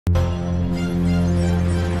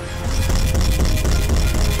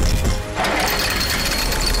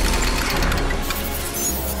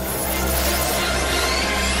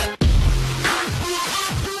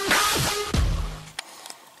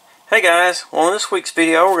Hey guys, well in this week's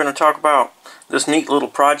video we're going to talk about this neat little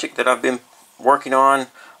project that I've been working on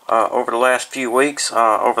over the last few weeks,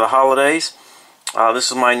 over the holidays. This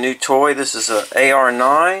is my new toy. This is an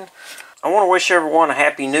AR9. I want to wish everyone a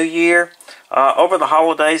happy new year. Over the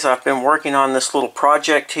holidays I've been working on this little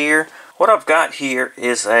project here. What I've got here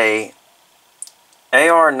is a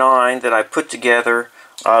AR9 that I put together.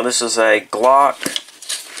 This is a Glock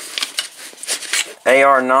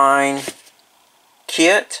AR9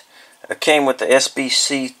 kit. It came with the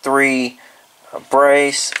SBC3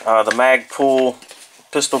 brace, the Magpul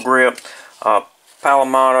pistol grip,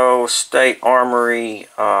 Palomado State Armory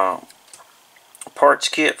parts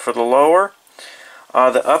kit for the lower.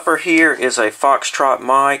 The upper here is a Foxtrot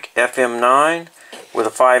mic FM9 with a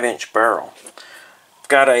 5-inch barrel. I've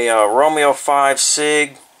got a Romeo 5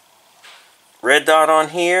 SIG red dot on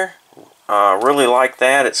here. Really like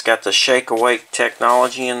that. It's got the shake awake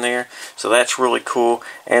technology in there, so that's really cool,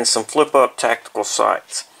 and some flip up tactical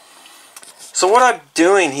sights. So what I'm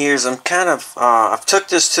doing here is I've took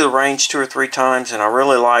this to the range 2 or 3 times and I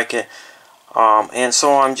really like it, and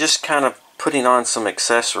so I'm just kind of putting on some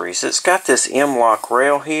accessories. It's got this M-lock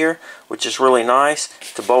rail here, which is really nice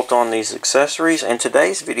to bolt on these accessories, and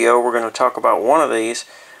today's video we're going to talk about one of these,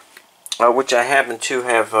 which I happen to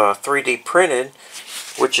have 3D printed,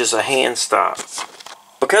 which is a hand stop.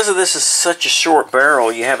 Because of this is such a short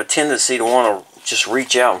barrel, you have a tendency to want to just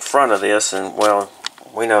reach out in front of this, and well,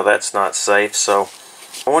 we know that's not safe, so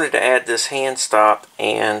I wanted to add this hand stop,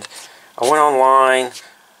 and I went online,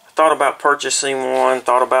 thought about purchasing one,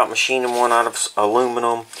 thought about machining one out of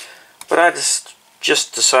aluminum, but I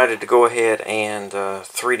just decided to go ahead and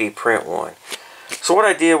 3D print one. So what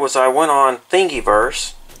I did was I went on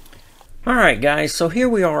Thingiverse. Alright guys, so here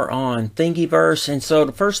we are on Thingiverse, and so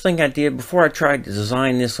the first thing I did before I tried to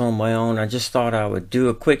design this on my own, I just thought I would do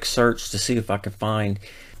a quick search to see if I could find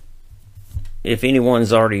if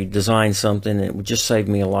anyone's already designed something. It would just save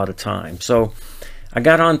me a lot of time. So I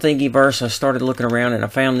got on Thingiverse, I started looking around, and I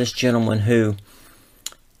found this gentleman who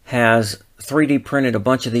has 3D printed a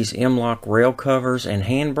bunch of these M-lock rail covers and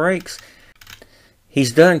handbrakes.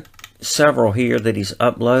 He's done several here that he's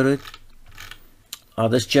uploaded.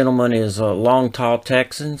 This gentleman is a Long Tall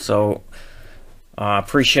Texan, so I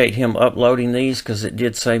appreciate him uploading these because it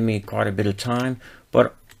did save me quite a bit of time.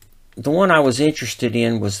 But the one I was interested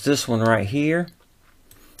in was this one right here,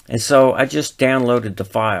 and so I just downloaded the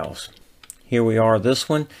files. Here we are, this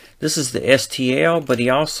one. This is the STL, but he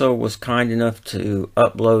also was kind enough to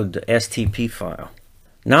upload the STP file.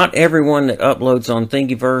 Not everyone that uploads on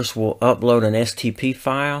Thingiverse will upload an STP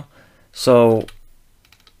file, so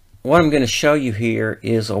what I'm going to show you here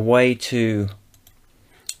is a way to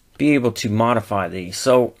be able to modify these.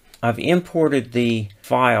 So I've imported the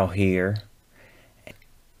file here.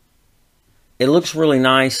 It looks really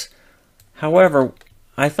nice. However,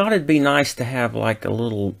 I thought it'd be nice to have like a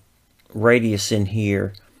little radius in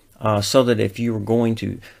here so that if you were going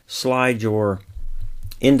to slide your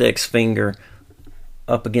index finger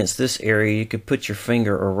up against this area, you could put your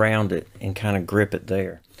finger around it and kind of grip it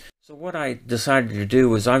there. So what I decided to do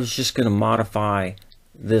was I was just going to modify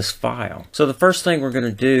this file. So the first thing we're going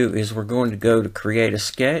to do is we're going to go to create a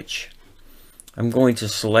sketch. I'm going to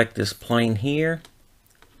select this plane here,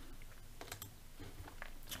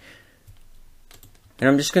 and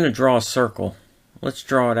I'm just going to draw a circle. Let's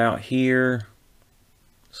draw it out here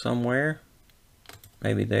somewhere,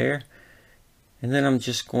 maybe there, and then I'm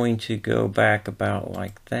just going to go back about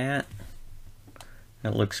like that.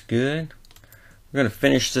 That looks good. We're going to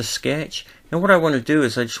finish this sketch, and what I want to do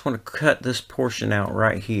is I just want to cut this portion out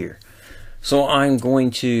right here. So I'm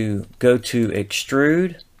going to go to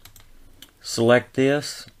extrude, select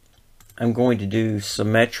this, I'm going to do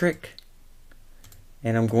symmetric,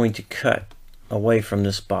 and I'm going to cut away from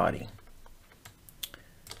this body.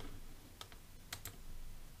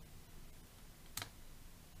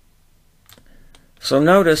 So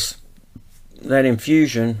notice that in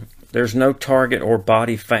Fusion there's no target or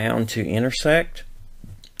body found to intersect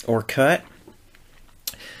or cut.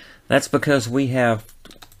 That's because we have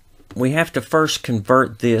to first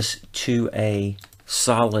convert this to a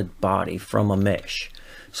solid body from a mesh.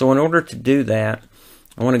 So in order to do that,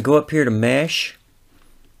 I want to go up here to Mesh.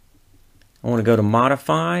 I want to go to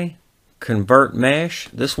Modify, Convert Mesh.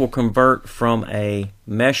 This will convert from a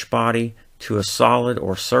mesh body to a solid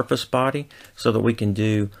or surface body so that we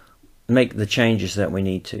can make the changes that we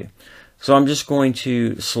need to. So I'm just going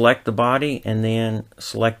to select the body and then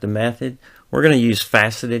select the method. We're going to use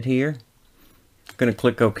faceted here. I'm going to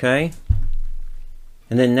click OK.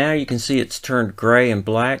 And then now you can see it's turned gray and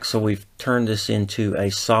black, so we've turned this into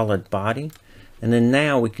a solid body. And then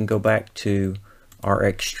now we can go back to our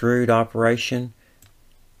extrude operation,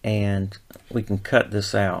 and we can cut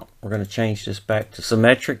this out. We're going to change this back to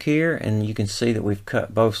symmetric here, and you can see that we've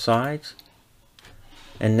cut both sides.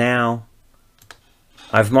 And now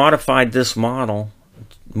I've modified this model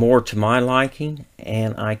more to my liking,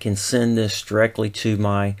 and I can send this directly to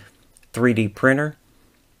my 3D printer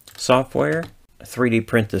software, 3D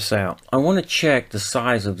print this out. I want to check the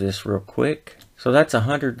size of this real quick. So that's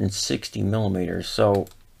 160 millimeters, so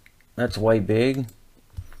that's way big.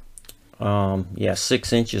 Yeah,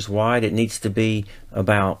 6 inches wide. It needs to be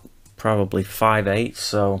about probably 5/8,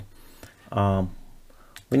 so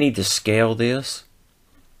we need to scale this.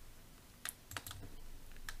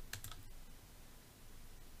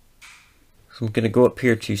 So I'm going to go up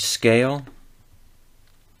here to scale.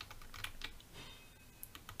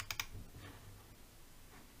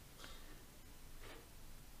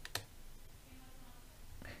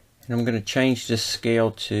 And I'm going to change this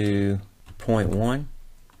scale to 0.1.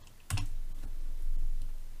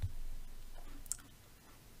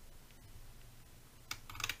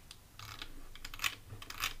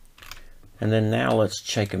 And then now let's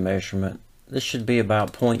take a measurement. This should be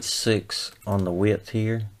about 0.6 on the width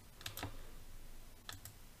here.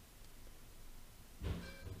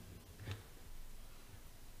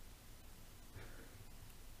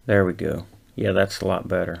 There we go. Yeah, that's a lot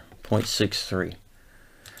better. 0.63.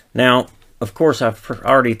 Now, of course, I've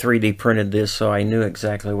already 3D printed this, so I knew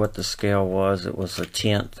exactly what the scale was. It was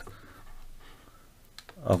 1/10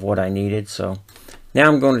 of what I needed. So now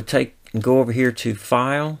I'm going to go over here to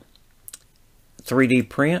File, 3D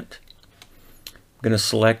Print. I'm going to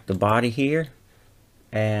select the body here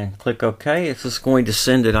and click OK. It's just going to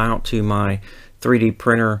send it out to my 3D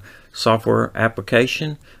printer software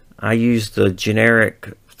application. I used the generic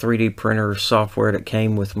 3D printer software that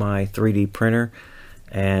came with my 3D printer,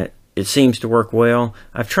 and it seems to work well.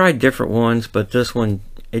 I've tried different ones, but this one,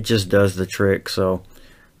 it just does the trick. So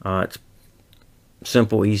it's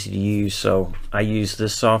simple, easy to use, so I use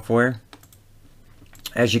this software.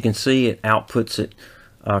 As you can see, it outputs it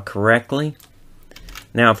correctly.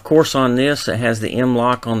 Now, of course, on this, it has the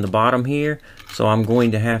M-lock on the bottom here, so I'm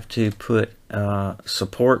going to have to put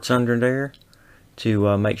supports under there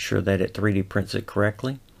to make sure that it 3D prints it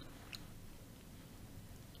correctly.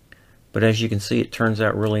 But as you can see, it turns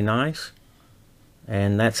out really nice,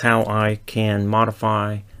 and that's how I can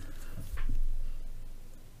modify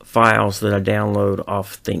files that I download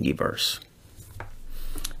off Thingiverse.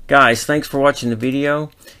 Guys, thanks for watching the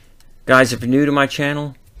video. Guys, if you're new to my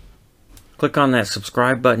channel, click on that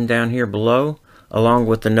subscribe button down here below, along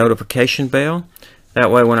with the notification bell.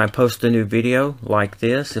 That way when I post a new video like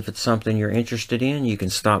this, if it's something you're interested in, you can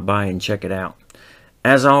stop by and check it out.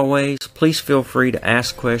 As always, please feel free to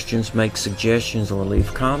ask questions, make suggestions, or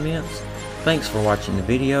leave comments. Thanks for watching the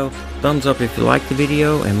video. Thumbs up if you like the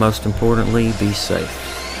video, and most importantly, be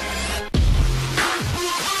safe.